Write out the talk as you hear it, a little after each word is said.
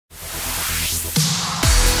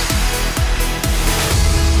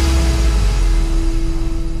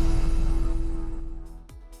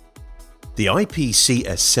The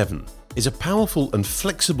IP-CS7 is a powerful and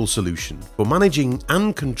flexible solution for managing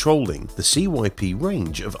and controlling the CYP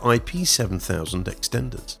range of IP-7000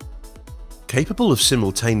 extenders. Capable of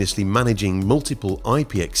simultaneously managing multiple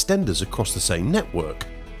IP extenders across the same network,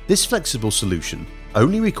 this flexible solution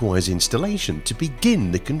only requires installation to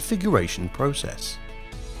begin the configuration process.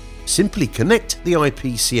 Simply connect the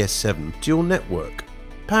IP-CS7 to your network,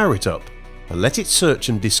 power it up, and let it search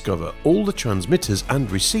and discover all the transmitters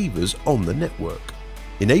and receivers on the network,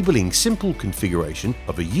 enabling simple configuration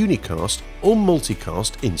of a unicast or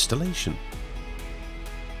multicast installation.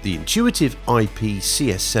 The intuitive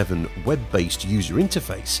IP-CS7 web-based user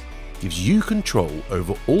interface gives you control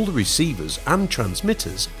over all the receivers and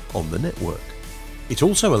transmitters on the network. It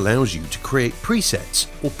also allows you to create presets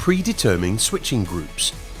or predetermined switching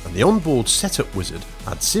groups, and the onboard setup wizard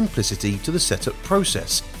adds simplicity to the setup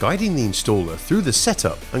process, guiding the installer through the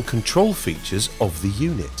setup and control features of the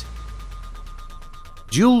unit.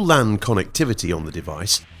 Dual LAN connectivity on the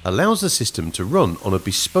device allows the system to run on a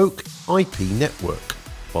bespoke IP network,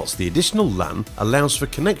 whilst the additional LAN allows for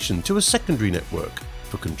connection to a secondary network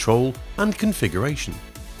for control and configuration.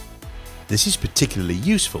 This is particularly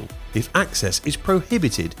useful if access is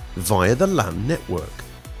prohibited via the LAN network,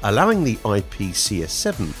 allowing the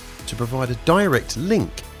IP-CS7 to provide a direct link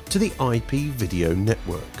to the IP video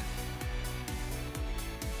network.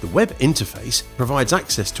 The web interface provides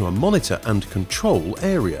access to a monitor and control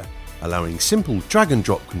area, allowing simple drag and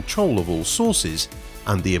drop control of all sources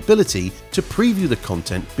and the ability to preview the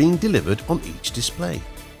content being delivered on each display.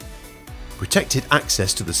 Protected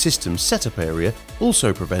access to the system's setup area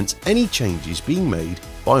also prevents any changes being made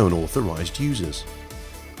by unauthorized users.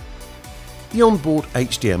 The onboard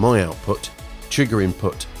HDMI output, trigger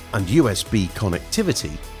input and USB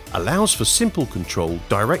connectivity allows for simple control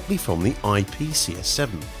directly from the IP-CS7.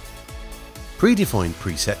 Predefined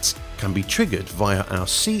presets can be triggered via our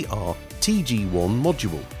CR-TG1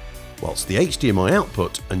 module, whilst the HDMI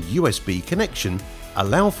output and USB connection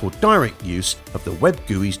allow for direct use of the Web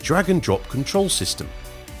GUI's drag and drop control system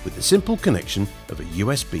with the simple connection of a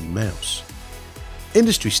USB mouse.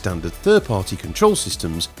 Industry standard third-party control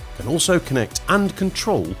systems can also connect and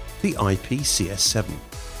control the IP-CS7.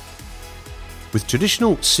 With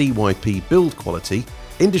traditional CYP build quality,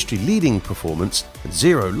 industry-leading performance and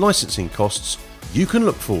zero licensing costs, you can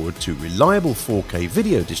look forward to reliable 4K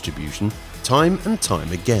video distribution time and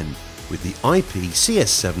time again with the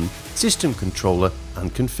IP-CS7 system controller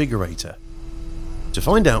and configurator. To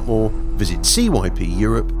find out more, visit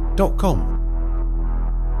cypeurope.com.